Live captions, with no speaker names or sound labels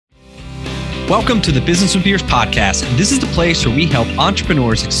Welcome to the Business with Beers podcast. This is the place where we help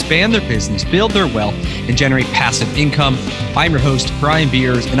entrepreneurs expand their business, build their wealth, and generate passive income. I'm your host, Brian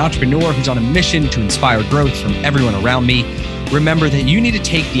Beers, an entrepreneur who's on a mission to inspire growth from everyone around me. Remember that you need to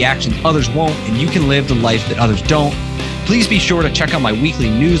take the action others won't, and you can live the life that others don't. Please be sure to check out my weekly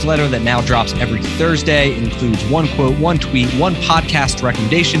newsletter that now drops every Thursday. It includes one quote, one tweet, one podcast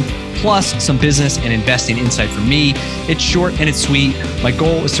recommendation, plus some business and investing insight from me. It's short and it's sweet. My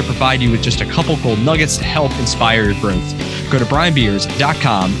goal is to provide you with just a couple gold nuggets to help inspire your growth. Go to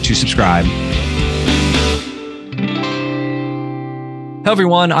brianbeers.com to subscribe. Hello,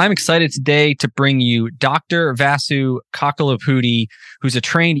 everyone. I'm excited today to bring you Dr. Vasu Kakarlapudi, who's a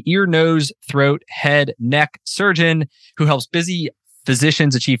trained ear, nose, throat, head, neck surgeon who helps busy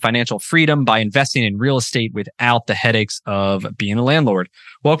physicians achieve financial freedom by investing in real estate without the headaches of being a landlord.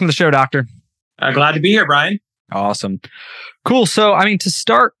 Welcome to the show, Doctor. Glad to be here, Brian. Awesome. Cool. So, to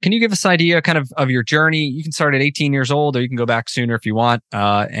start, can you give us an idea of your journey? You can start at 18 years old, or you can go back sooner if you want,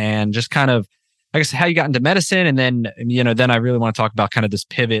 and just I guess how you got into medicine, and then I really want to talk about this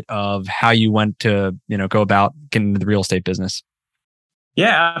pivot of how you went to, go about getting into the real estate business.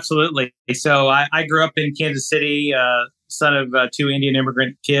 Yeah, absolutely. So I grew up in Kansas City, son of two Indian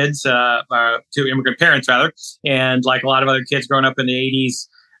immigrant kids, two immigrant parents rather. And like a lot of other kids growing up in the 80s,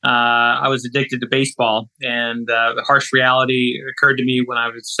 I was addicted to baseball. And the harsh reality occurred to me when I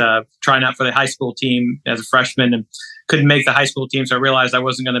was trying out for the high school team as a freshman and couldn't make the high school team. So I realized I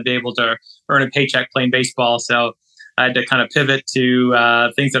wasn't going to be able to earn a paycheck playing baseball. So I had to kind of pivot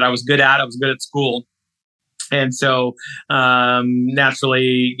to things that I was good at. I was good at school. And so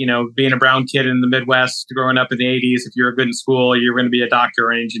naturally, being a brown kid in the Midwest, growing up in the 80s, if you were good in school, you were going to be a doctor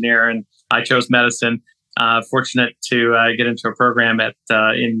or an engineer. And I chose medicine. Fortunate to get into a program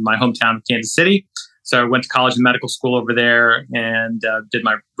in my hometown of Kansas City. So I went to college and medical school over there and did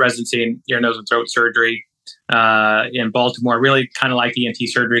my residency in ear, nose, and throat surgery in Baltimore. Really kind of like ENT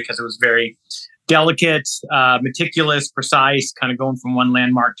surgery because it was very delicate, meticulous, precise, kind of going from one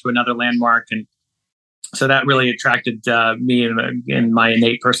landmark to another landmark. And so that really attracted me and my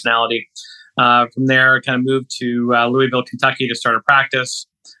innate personality. From there, kind of moved to Louisville, Kentucky to start a practice.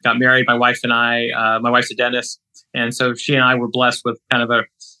 Got married, my wife and I. My wife's a dentist. And so she and I were blessed with kind of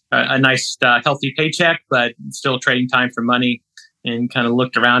a nice, healthy paycheck, but still trading time for money, and kind of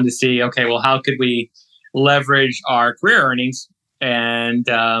looked around to see, okay, well, how could we leverage our career earnings and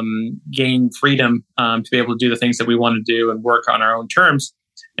gain freedom to be able to do the things that we want to do and work on our own terms.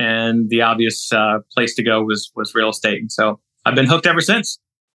 And the obvious place to go was real estate. And so I've been hooked ever since.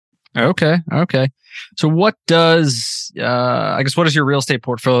 Okay. So what does, what does your real estate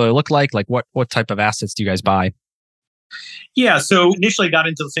portfolio look like? Like what type of assets do you guys buy? Yeah. So initially got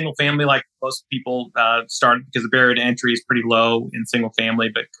into the single family, like most people started, because the barrier to entry is pretty low in single family,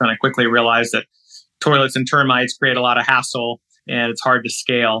 but kind of quickly realized that toilets and termites create a lot of hassle and it's hard to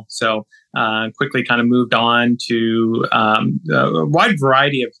scale. So quickly kind of moved on to a wide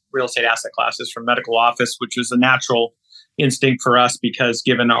variety of real estate asset classes, from medical office, which was a natural instinct for us because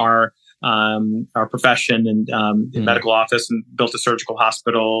given our profession and in medical office, and built a surgical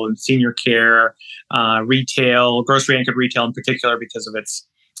hospital and senior care, retail, grocery anchored retail in particular because of its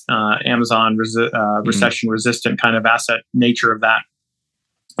Amazon recession resistant kind of asset nature of that.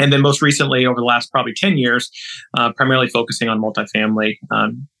 And then most recently, over the last probably 10 years, primarily focusing on multifamily,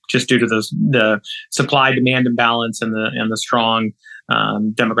 just due to the supply-demand imbalance and the strong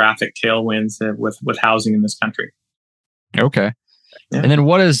demographic tailwinds with housing in this country. Okay. Yeah. And then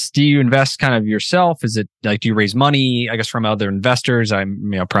do you invest kind of yourself? Is it like, do you raise money, I guess, from other investors?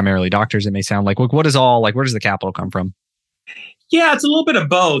 Primarily doctors, it may sound like. Where does the capital come from? Yeah, it's a little bit of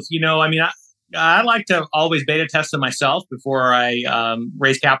both. I like to always beta test it myself before I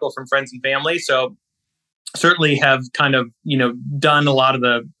raise capital from friends and family. So certainly have kind of, done a lot of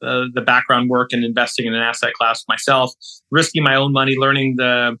the background work in investing in an asset class myself, risking my own money, learning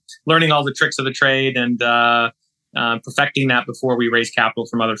all the tricks of the trade and perfecting that before we raise capital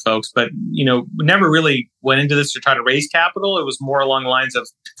from other folks. But, never really went into this to try to raise capital. It was more along the lines of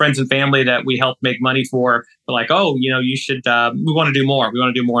friends and family that we helped make money for. They're like, oh, you should, we want to do more. We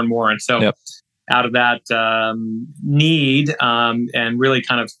want to do more and more. And so yep. Out of that need, and really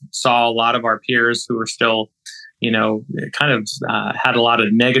kind of saw a lot of our peers who were still, kind of had a lot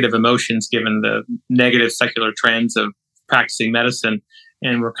of negative emotions given the negative secular trends of practicing medicine.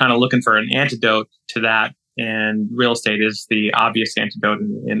 And we're kind of looking for an antidote to that. And real estate is the obvious antidote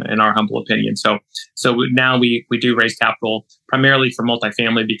in our humble opinion. So now we do raise capital primarily for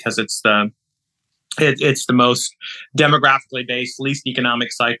multifamily because it's the most demographically based, least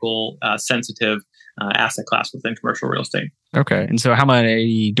economic cycle sensitive asset class within commercial real estate. Okay. And so how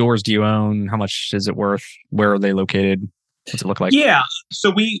many doors do you own? How much is it worth? Where are they located? What's it look like? Yeah.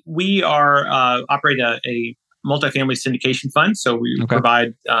 So we are operate a multifamily syndication fund. So we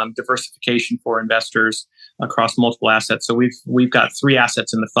provide diversification for investors across multiple assets. So we've got 3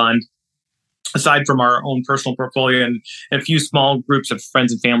 assets in the fund, aside from our own personal portfolio and a few small groups of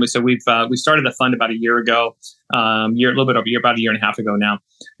friends and family. So we started the fund about a year ago, a little bit over a year, about a year and a half ago now,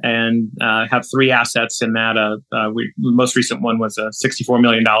 and have 3 assets in that. The most recent one was a $64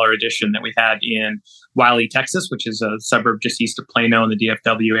 million addition that we had in Wiley, Texas, which is a suburb just east of Plano in the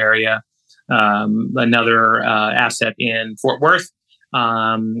DFW area. Another asset in Fort Worth,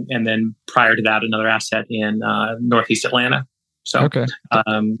 and then prior to that, another asset in Northeast Atlanta. So,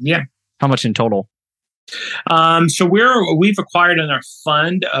 yeah. How much in total? So we've acquired in our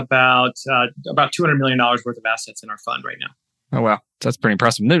fund about $200 million worth of assets in our fund right now. Oh wow, that's pretty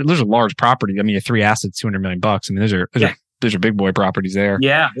impressive. Those are large properties. I mean, 3 assets, $200 million. I mean, those are big boy properties there.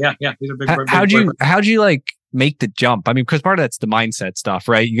 Yeah. These are big. How'd you like make the jump? I mean, because part of that's the mindset stuff,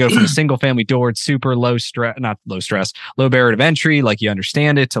 right? You go from a single family door, super low stress, not low stress, low barrier of entry, like you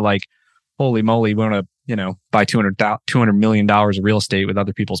understand it, to like, holy moly, we want to, buy $200 million of real estate with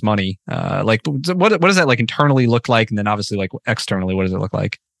other people's money. Like, what does that like internally look like? And then obviously like externally, what does it look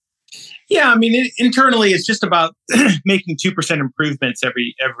like? Yeah, I mean, internally, it's just about making 2% improvements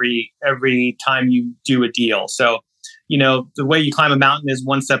every time you do a deal. So, the way you climb a mountain is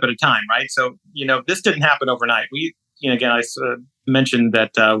one step at a time, right? So, this didn't happen overnight. Again, I mentioned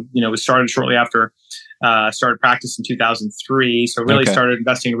that, we started shortly after started practice in 2003. So really started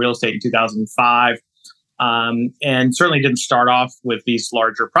investing in real estate in 2005. And certainly didn't start off with these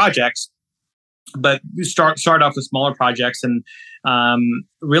larger projects, but we start off with smaller projects and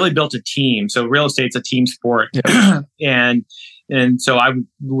really built a team. So real estate's a team sport. Yeah. And so I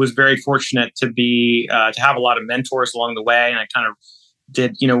was very fortunate to have a lot of mentors along the way. And I kind of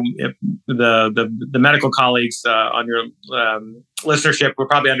did, the medical colleagues on your listenership will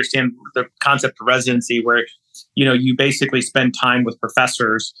probably understand the concept of residency, where, you basically spend time with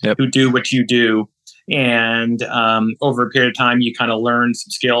professors who do what you do. And over a period of time, you kind of learn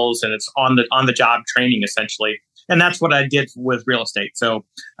some skills, and it's on the job training essentially. And that's what I did with real estate. So,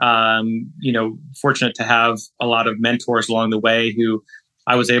 fortunate to have a lot of mentors along the way who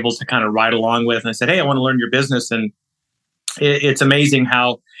I was able to kind of ride along with. And I said, hey, I want to learn your business. And it's amazing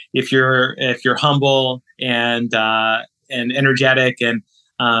how if you're humble and energetic and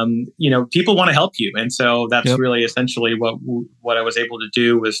people want to help you. And so that's really essentially what I was able to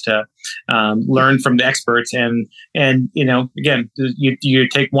do, was to learn from the experts. And again, you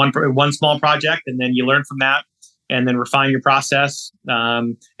take one small project, and then you learn from that, and then refine your process,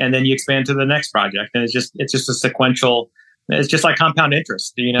 and then you expand to the next project. And it's just a sequential. It's just like compound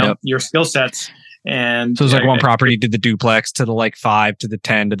interest. Your skill sets. And so it's like one property to the duplex, to the like 5, to the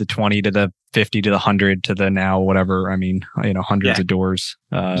 10, to the 20, to the 50, to the 100, to the now whatever. I mean, hundreds of doors.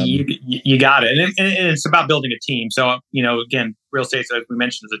 You got it. And it's about building a team. So, again, real estate, as we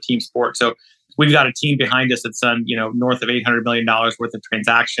mentioned, is a team sport. So we've got a team behind us that's done, north of $800 million worth of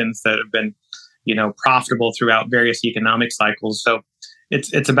transactions that have been, profitable throughout various economic cycles. So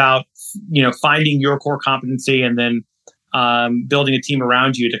it's about, finding your core competency and then building a team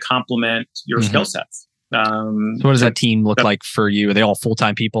around you to complement your skill sets. So what does that team look like for you? Are they all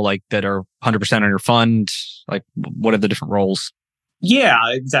full-time people like that are 100% on your fund? Like, what are the different roles? Yeah,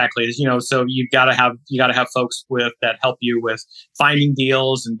 exactly. So you got to have folks that help you with finding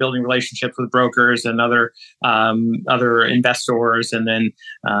deals and building relationships with brokers and other investors, and then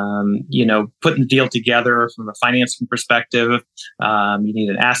putting the deal together from a financing perspective. You need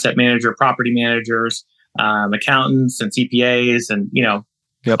an asset manager, property managers, accountants, and CPAs, and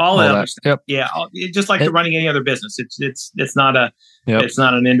all that other stuff. Yeah, just like running any other business. It's not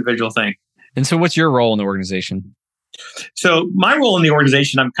an individual thing. And so, what's your role in the organization? So my role in the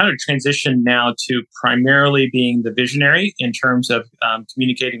organization, I'm kind of transitioned now to primarily being the visionary in terms of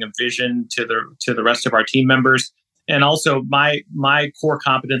communicating a vision to the rest of our team members. And also my core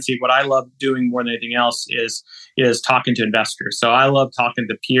competency, what I love doing more than anything else is talking to investors. So I love talking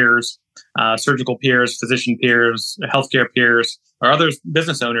to peers, surgical peers, physician peers, healthcare peers, or other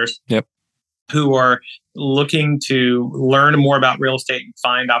business owners who are looking to learn more about real estate and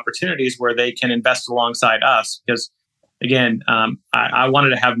find opportunities where they can invest alongside us. Because again, I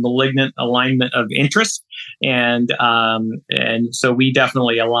wanted to have malignant alignment of interest, and so we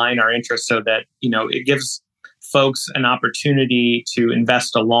definitely align our interests so that it gives folks an opportunity to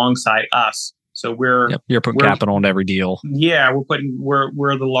invest alongside us. So you're putting capital into every deal. Yeah,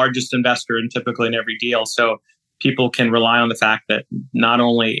 we're the largest investor typically in every deal. So people can rely on the fact that not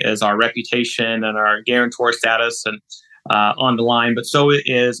only is our reputation and our guarantor status and on the line, but so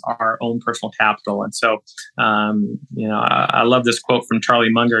is our own personal capital. And so, I love this quote from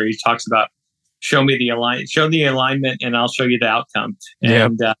Charlie Munger. He talks about show the alignment, and I'll show you the outcome.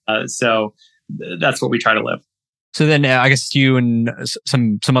 And so that's what we try to live. So then, I guess you and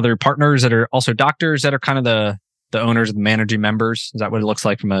some other partners that are also doctors that are kind of the owners and the managing members. Is that what it looks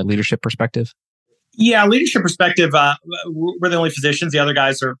like from a leadership perspective? Yeah, leadership perspective. We're the only physicians. The other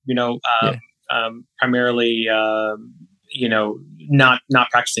guys are, primarily, not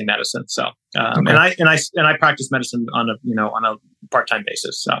practicing medicine. So, and I practice medicine on a part-time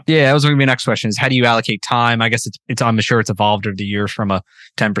basis. So, yeah, that was going to be my next question: is how do you allocate time? I guess I'm sure it's evolved over the years from a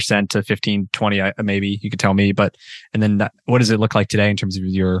 10% to 15, 20, maybe you could tell me. But and then what does it look like today in terms of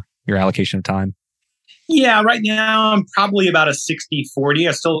your allocation of time? Yeah, right now I'm probably about a 60-40.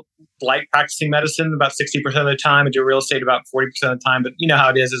 I still like practicing medicine about 60% of the time. I do real estate about 40% of the time. But you know how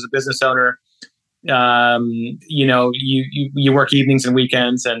it is as a business owner. You work evenings and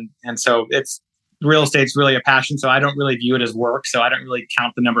weekends, and so real estate's really a passion. So I don't really view it as work. So I don't really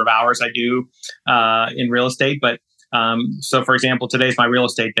count the number of hours I do in real estate. But so for example, today's my real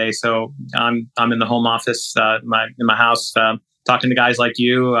estate day. So I'm in the home office, in my house, talking to guys like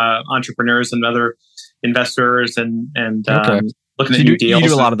you, entrepreneurs and other investors, and looking at new deals. You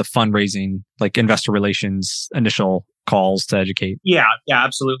do a lot of the fundraising, like investor relations, initial calls to educate. Yeah,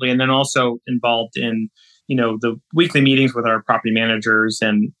 absolutely. And then also involved in, the weekly meetings with our property managers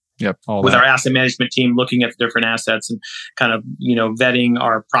and with our asset management team, looking at the different assets and kind of, vetting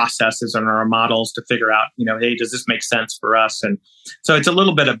our processes and our models to figure out, hey, does this make sense for us? And so it's a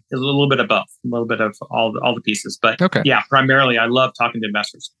little bit of both, a little bit of all the pieces. But yeah, primarily I love talking to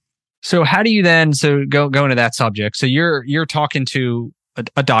investors. So how do you then, go into that subject? So you're talking to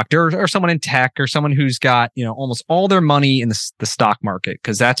a doctor or someone in tech or someone who's got, almost all their money in the stock market,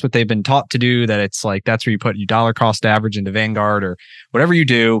 because that's what they've been taught to do, that it's like, that's where you put your dollar cost average into Vanguard or whatever you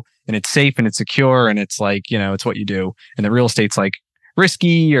do. And it's safe and it's secure. And it's like, it's what you do. And the real estate's like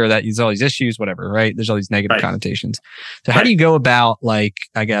risky, or that there's all these issues, whatever, right? There's all these negative connotations. So how do you go about, like,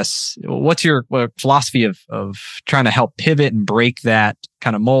 I guess, what's your philosophy of trying to help pivot and break that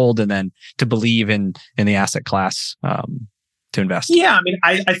kind of mold, and then to believe in the asset class, to invest? Yeah, I mean,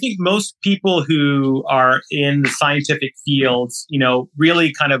 I think most people who are in the scientific fields,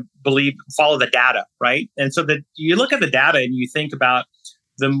 really kind of follow the data, right? And so that you look at the data and you think about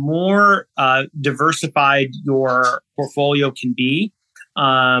the more diversified your portfolio can be,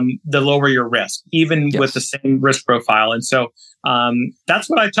 the lower your risk, even with the same risk profile. And so that's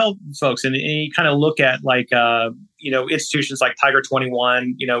what I tell folks. And you kind of look at institutions like Tiger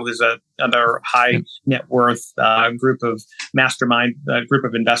 21, who's another high net worth group of mastermind group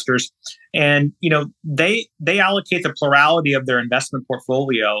of investors. And, they allocate the plurality of their investment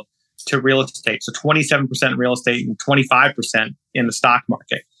portfolio to real estate. So 27% real estate and 25% in the stock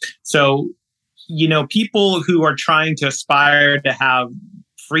market. So, people who are trying to aspire to have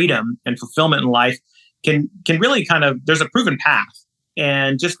freedom and fulfillment in life can really there's a proven path.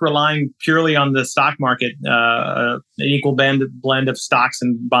 And just relying purely on the stock market, an equal blend of stocks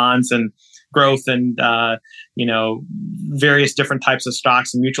and bonds and growth and, various different types of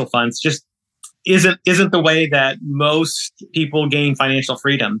stocks and mutual funds just isn't the way that most people gain financial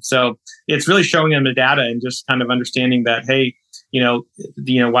freedom. So it's really showing them the data and just kind of understanding that, hey,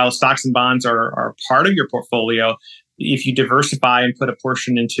 while stocks and bonds are part of your portfolio, if you diversify and put a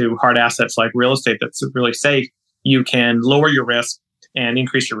portion into hard assets like real estate that's really safe, you can lower your risk and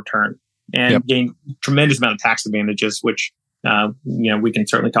increase your return and gain tremendous amount of tax advantages, which we can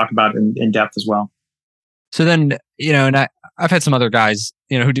certainly talk about in depth as well. So then, and I've had some other guys,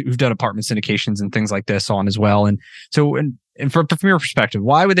 who've done apartment syndications and things like this on as well. And so, and from your perspective,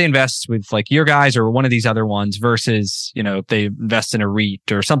 why would they invest with like your guys or one of these other ones versus, if they invest in a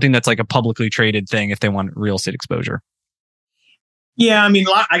REIT or something that's like a publicly traded thing if they want real estate exposure? Yeah, I mean,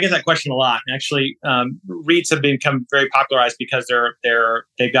 I get that question a lot. Actually, REITs have become very popularized because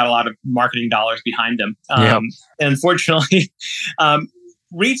they've got a lot of marketing dollars behind them. And unfortunately,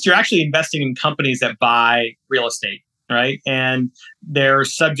 REITs, you're actually investing in companies that buy real estate, right? And they're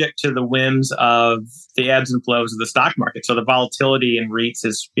subject to the whims of the ebbs and flows of the stock market. So the volatility in REITs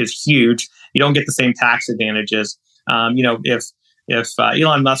is huge. You don't get the same tax advantages. If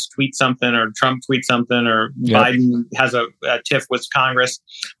Elon Musk tweets something or Trump tweets something or Biden has a tiff with Congress,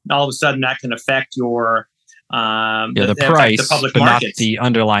 all of a sudden that can affect your the price, the public but markets. Not the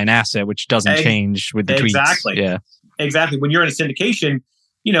underlying asset, which doesn't change with the tweets. Exactly. Yeah, exactly. When you're in a syndication,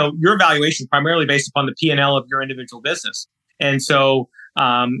 your valuation is primarily based upon the P&L of your individual business. And so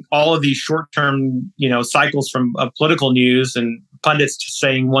all of these short-term, cycles from political news and pundits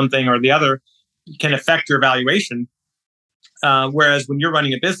saying one thing or the other can affect your valuation. Whereas when you're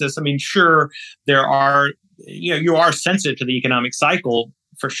running a business, I mean, sure, there are, you are sensitive to the economic cycle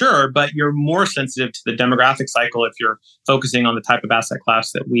for sure, but you're more sensitive to the demographic cycle if you're focusing on the type of asset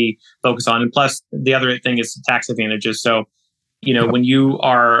class that we focus on. And plus, the other thing is tax advantages. So, when you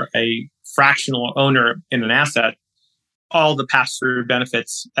are a fractional owner in an asset, all the pass-through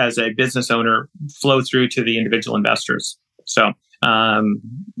benefits as a business owner flow through to the individual investors. So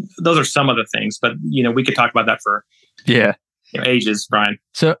those are some of the things, but we could talk about that for ages, Brian.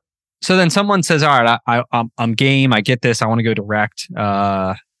 So then someone says, "All right, I'm game. I get this. I want to go direct."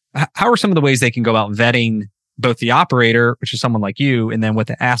 How are some of the ways they can go about vetting both the operator, which is someone like you, and then what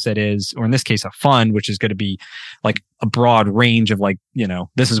the asset is, or in this case, a fund, which is going to be like a broad range of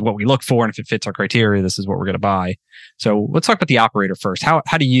this is what we look for, and if it fits our criteria, this is what we're going to buy. So let's talk about the operator first. How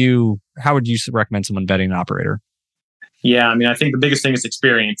would you recommend someone vetting an operator? Yeah, I mean, I think the biggest thing is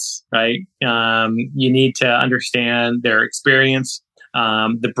experience, right? You need to understand their experience,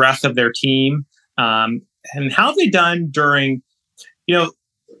 the breadth of their team, and how have they done during, the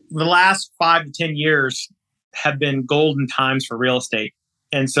last 5 to 10 years have been golden times for real estate.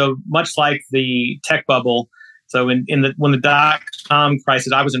 And so much like the tech bubble, so when the dot-com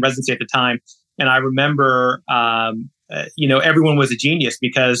crisis, I was in residency at the time, and I remember, everyone was a genius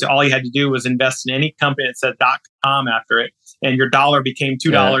because all you had to do was invest in any company that said .com after it, and your dollar became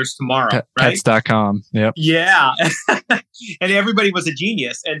 $2 tomorrow, right? Pets.com. Yep. Yeah. And everybody was a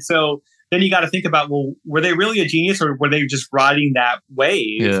genius. And so then you got to think about, well, were they really a genius, or were they just riding that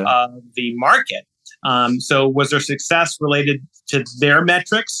wave of the market? So was their success related to their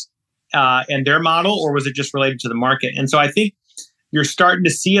metrics and their model, or was it just related to the market? And so I think you're starting to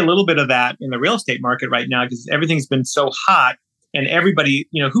see a little bit of that in the real estate market right now because everything's been so hot, and everybody,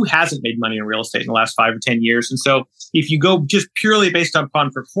 who hasn't made money in real estate in the last 5 or 10 years? And so if you go just purely based upon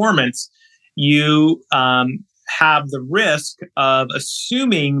performance, you have the risk of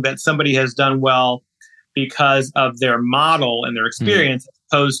assuming that somebody has done well because of their model and their experience, as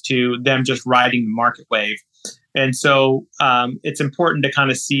opposed to them just riding the market wave. And so it's important to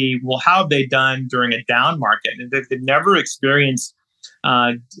kind of see, well, how have they done during a down market? And if they've never experienced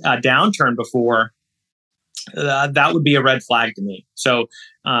a downturn before, that would be a red flag to me. So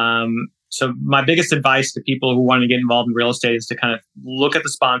my biggest advice to people who want to get involved in real estate is to kind of look at the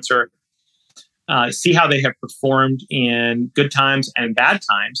sponsor, see how they have performed in good times and bad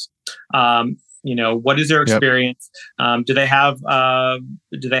times. What is their experience? Do they have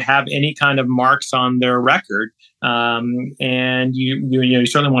any kind of marks on their record? And you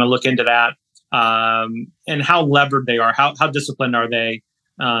certainly want to look into that. And how levered they are, how disciplined are they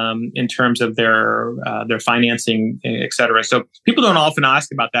in terms of their financing, et cetera. So people don't often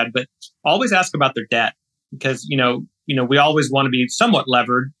ask about that, but always ask about their debt, because we always want to be somewhat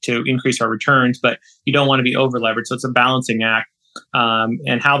levered to increase our returns, but you don't want to be over levered. So it's a balancing act.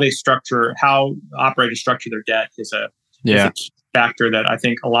 And how operators structure their debt is a key factor that I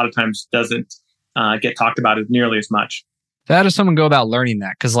think a lot of times doesn't get talked about as nearly as much. So how does someone go about learning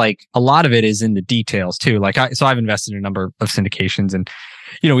that? Because a lot of it is in the details too. I've invested in a number of syndications, and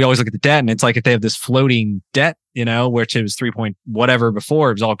we always look at the debt, and it's like if they have this floating debt, which it was 3 point whatever before,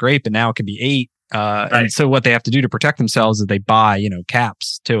 it was all great, but now it can be 8. Right. And so what they have to do to protect themselves is they buy,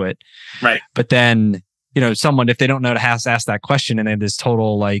 caps to it. Right. But then, someone, if they don't know to ask that question, and they have this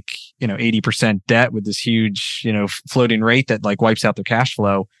total 80% debt with this huge, floating rate that wipes out their cash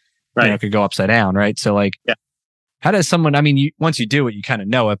flow, right, could go upside down. Right. So how does someone, once you do it, you kind of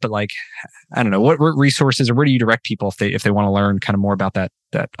know it, but I don't know, what resources, or where do you direct people if they want to learn kind of more about that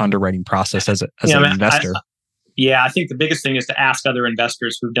underwriting process as an investor? I think the biggest thing is to ask other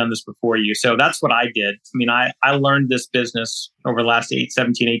investors who've done this before you. So that's what I did. I learned this business over the last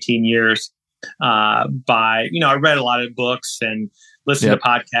 18 years by, I read a lot of books and listened to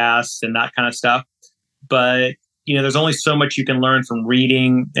podcasts and that kind of stuff. But, there's only so much you can learn from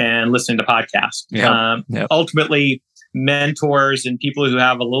reading and listening to podcasts. Ultimately, mentors and people who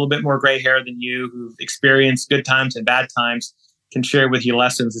have a little bit more gray hair than you, who've experienced good times and bad times, can share with you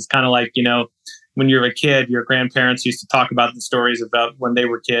lessons. It's kind of like, when you're a kid, your grandparents used to talk about the stories about when they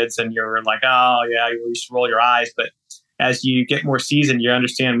were kids, and you're like, oh yeah, you used to roll your eyes. But as you get more seasoned, you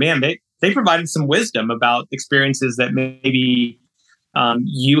understand, man, they provided some wisdom about experiences that maybe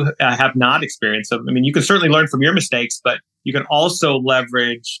you have not experienced. So, you can certainly learn from your mistakes, but you can also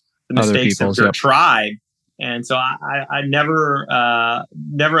leverage the mistakes of your tribe. And so I never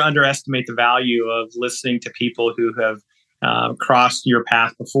underestimate the value of listening to people who have crossed your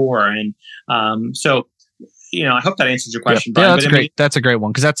path before. And so I hope that answers your question, Yeah, Brian. that's a great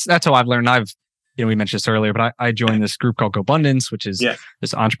one, because that's how I've learned. We mentioned this earlier, but I joined this group called GoBundance, which is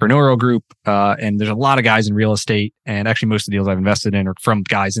this entrepreneurial group. And there's a lot of guys in real estate, and actually most of the deals I've invested in are from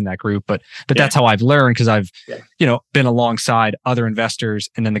guys in that group. But that's how I've learned, because I've, been alongside other investors,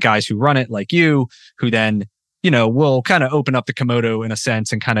 and then the guys who run it, like you, who then, will kind of open up the Komodo in a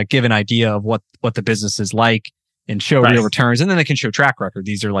sense and kind of give an idea of what the business is like and show real returns. And then they can show track record.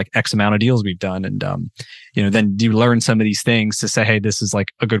 These are like X amount of deals we've done. And, then you learn some of these things to say, hey, this is like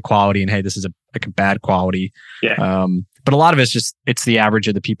a good quality, and hey, this is a bad quality. But a lot of it's the average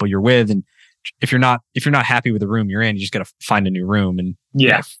of the people you're with. And if you're not happy with the room you're in, you just got to find a new room. And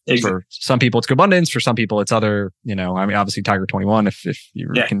for some people it's GoBundance, for some people it's other, obviously Tiger 21, if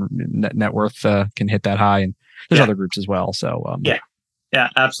you can net worth can hit that high, and there's other groups as well. So, Yeah,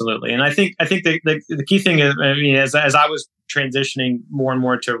 absolutely. And I think the key thing is, as I was transitioning more and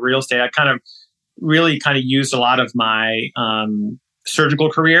more to real estate, I really used a lot of my surgical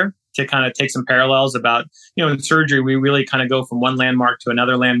career to kind of take some parallels about, in surgery, we really kind of go from one landmark to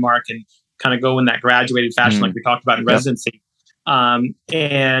another landmark and kind of go in that graduated fashion, like we talked about in residency.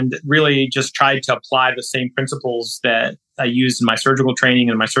 And really just tried to apply the same principles that I used in my surgical training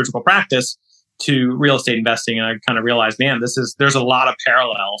and my surgical practice to real estate investing. And I kind of realized, man, there's a lot of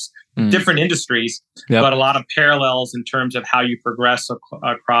parallels, different industries, but a lot of parallels in terms of how you progress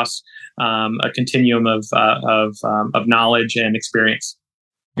across a continuum of knowledge and experience.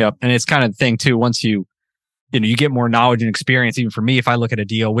 Yep. And it's kind of the thing too, once you get more knowledge and experience. Even for me, if I look at a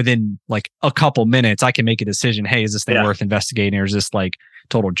deal within like a couple minutes, I can make a decision. Hey, is this thing worth investigating, or is this like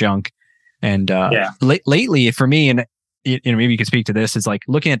total junk? And lately for me, and maybe you could speak to this, is like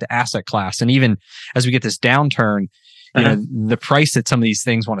looking at the asset class. And even as we get this downturn, the price that some of these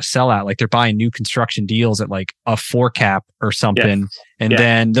things want to sell at, like they're buying new construction deals at like a 4 cap or something. And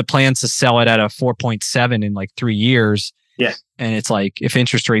then the plans to sell it at a 4.7 in like 3 years. And it's like, if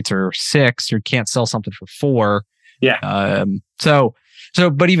interest rates are 6, you can't sell something for 4.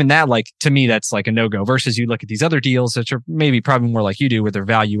 But even that, like, to me, that's like a no-go, versus you look at these other deals that are maybe probably more like you do, with their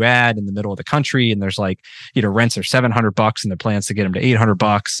value add in the middle of the country. And there's like, rents are $700 and the plans to get them to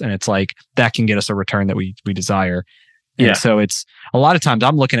 $800. And it's like, that can get us a return that we desire. And so it's a lot of times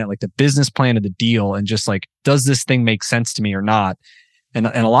I'm looking at like the business plan of the deal and just like, does this thing make sense to me or not? And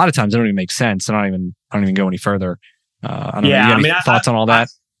a lot of times it don't even make sense. I don't even go any further. I don't know. You have any thoughts on all that?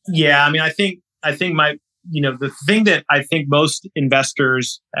 I think the thing that I think most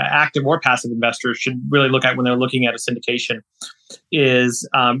investors, active or passive investors, should really look at when they're looking at a syndication is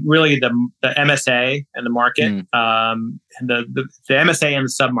really the MSA and the market, the MSA and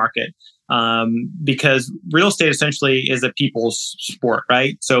the submarket, because real estate essentially is a people's sport,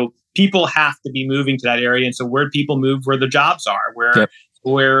 right? So people have to be moving to that area, and so where people move, where the jobs are,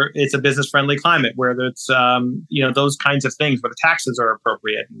 where it's a business-friendly climate, where it's, those kinds of things, where the taxes are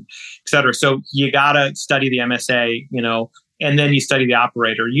appropriate, and et cetera. So you got to study the MSA, and then you study the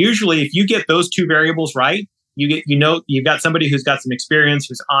operator. Usually, if you get those two variables right, you've got somebody who's got some experience,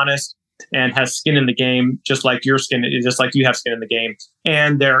 who's honest, and has skin in the game, just like you have skin in the game.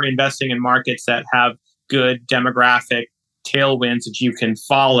 And they're investing in markets that have good demographic tailwinds that you can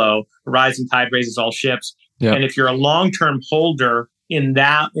follow. Rising tide raises all ships. And if you're a long-term holder in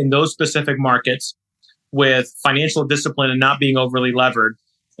those specific markets with financial discipline and not being overly levered,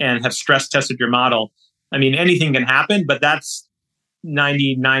 and have stress tested your model, I mean, anything can happen, but that's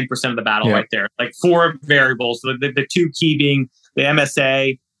 99% of the battle right there. Like 4 variables, the 2 key being the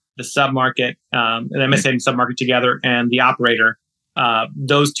MSA, the submarket, the MSA and submarket together, and the operator.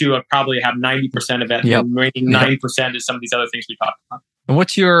 Those 2 probably have 90% of it. The remaining 9% is some of these other things we talked about. And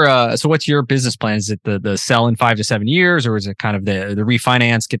what's your business plan? Is it the sell in 5 to 7 years, or is it kind of the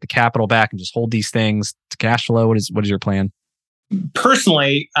refinance, get the capital back, and just hold these things to cash flow? What is your plan?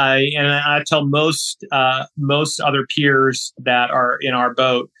 Personally, I tell most other peers that are in our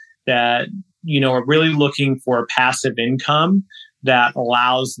boat that are really looking for passive income that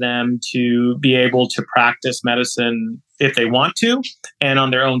allows them to be able to practice medicine if they want to, and on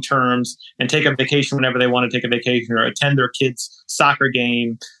their own terms, and take a vacation whenever they want to take a vacation, or attend their kids' soccer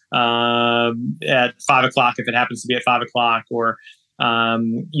game at 5 o'clock if it happens to be at 5 o'clock, or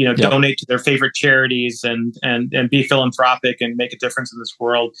donate to their favorite charities and be philanthropic and make a difference in this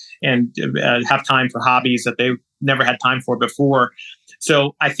world, and have time for hobbies that they've never had time for before.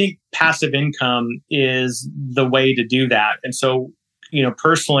 So I think passive income is the way to do that. And so,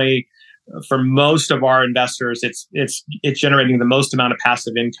 personally, for most of our investors, it's generating the most amount of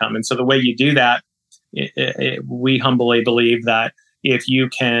passive income. And so the way you do that, we humbly believe that if you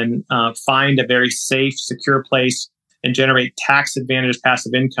can find a very safe, secure place and generate tax advantage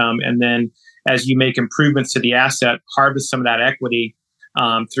passive income. And then as you make improvements to the asset, harvest some of that equity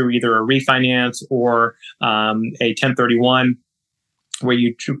through either a refinance or a 1031 where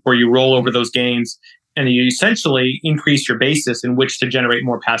you roll over those gains, and you essentially increase your basis in which to generate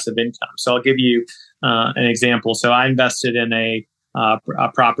more passive income. So I'll give you an example. So I invested in a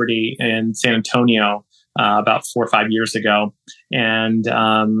property in San Antonio about 4 or 5 years ago, and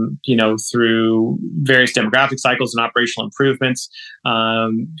through various demographic cycles and operational improvements,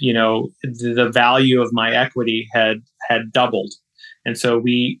 the value of my equity had doubled, and so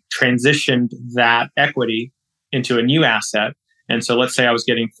we transitioned that equity into a new asset. And so let's say I was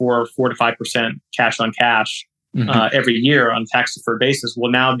getting 4 to 5% cash on cash every year on a tax deferred basis. Well,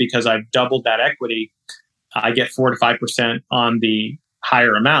 now because I've doubled that equity, I get 4 to 5% on the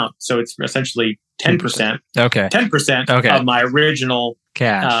higher amount. So it's essentially 10%. Okay. 10% of my original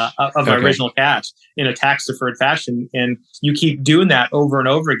cash, original cash in a tax deferred fashion. And you keep doing that over and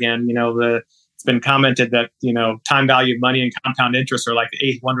over again. It's been commented that, time value of money and compound interest are like the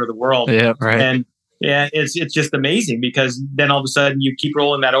eighth wonder of the world. Yeah, right. And yeah, it's just amazing, because then all of a sudden you keep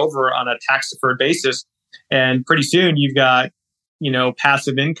rolling that over on a tax deferred basis, and pretty soon you've got,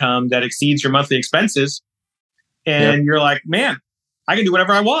 passive income that exceeds your monthly expenses, and you're like, man, I can do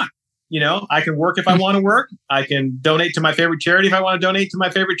whatever I want. I can work if I want to work. I can donate to my favorite charity if I want to donate to my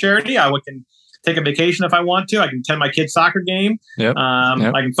favorite charity. I can take a vacation if I want to. I can attend my kid's soccer game.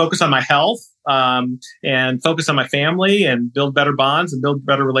 I can focus on my health and focus on my family and build better bonds and build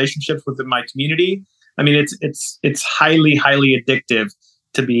better relationships within my community. I mean, it's highly, highly addictive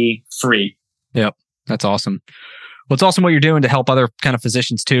to be free. Yep. That's awesome. Well, it's awesome what you're doing to help other kind of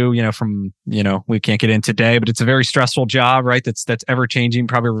physicians too, we can't get in today, but it's a very stressful job, right? That's ever changing,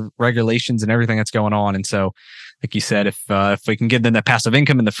 probably regulations and everything that's going on. And so, like you said, if we can give them that passive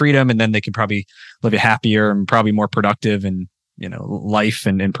income and the freedom, and then they can probably live a happier and probably more productive and, life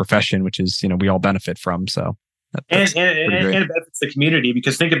and profession, which is, we all benefit from. So and it benefits the community,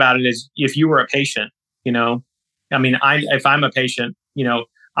 because think about it as if you were a patient, if I'm a patient,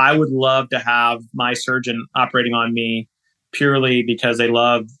 I would love to have my surgeon operating on me purely because they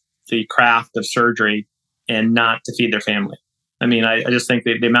love the craft of surgery and not to feed their family. I mean, I just think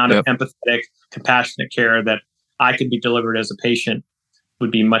the amount of empathetic, compassionate care that I could be delivered as a patient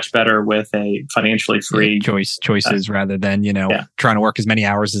would be much better with a financially free choices rather than, trying to work as many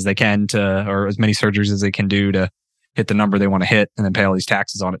hours as they can or as many surgeries as they can do to hit the number they want to hit and then pay all these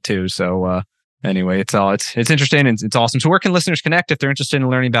taxes on it too. So, anyway, it's interesting and it's awesome. So where can listeners connect if they're interested in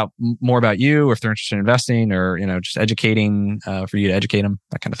learning more about you, or if they're interested in investing, or, just educating, for you to educate them,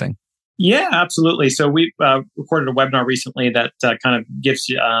 that kind of thing? Yeah, absolutely. So we recorded a webinar recently that kind of gives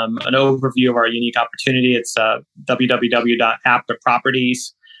you an overview of our unique opportunity. It's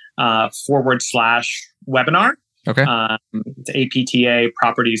www.aptaproperties.com/webinar. Okay. It's APTA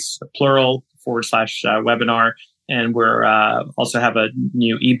properties plural /webinar. And we're also have a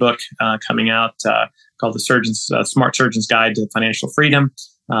new ebook coming out called the Smart Surgeon's Guide to Financial Freedom.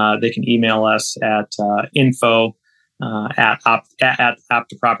 They can email us at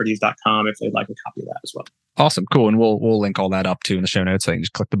info@aptaproperties.com if they'd like a copy of that as well. Awesome. Cool. And we'll link all that up too in the show notes. So you can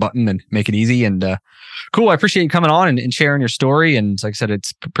just click the button and make it easy. And cool. I appreciate you coming on and sharing your story. And like I said,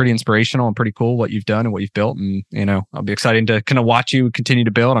 it's pretty inspirational and pretty cool what you've done and what you've built. And, I'll be excited to kind of watch you continue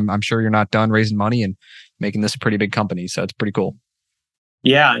to build. I'm sure you're not done raising money and making this a pretty big company. So it's pretty cool.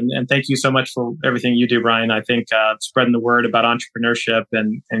 Yeah. And thank you so much for everything you do, Brian. I think spreading the word about entrepreneurship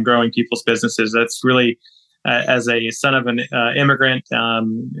and growing people's businesses, that's really, as a son of an immigrant, I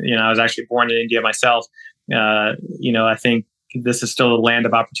was actually born in India myself. I think this is still a land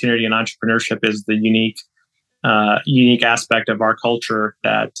of opportunity, and entrepreneurship is the unique aspect of our culture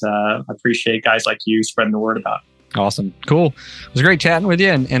that I appreciate guys like you spreading the word about. Awesome. Cool. It was great chatting with you,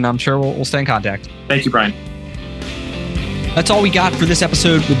 and I'm sure we'll stay in contact. Thank you, Brian. That's all we got for this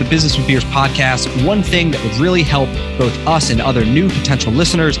episode with the Business with Beers podcast. One thing that would really help both us and other new potential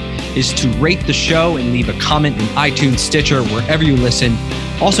listeners is to rate the show and leave a comment in iTunes, Stitcher, wherever you listen.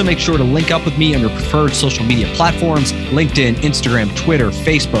 Also, make sure to link up with me on your preferred social media platforms, LinkedIn, Instagram, Twitter,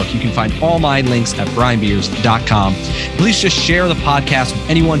 Facebook. You can find all my links at brianbeers.com. Please just share the podcast with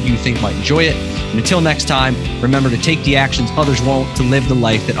anyone who you think might enjoy it. And until next time, remember to take the actions others won't to live the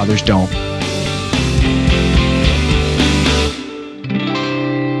life that others don't.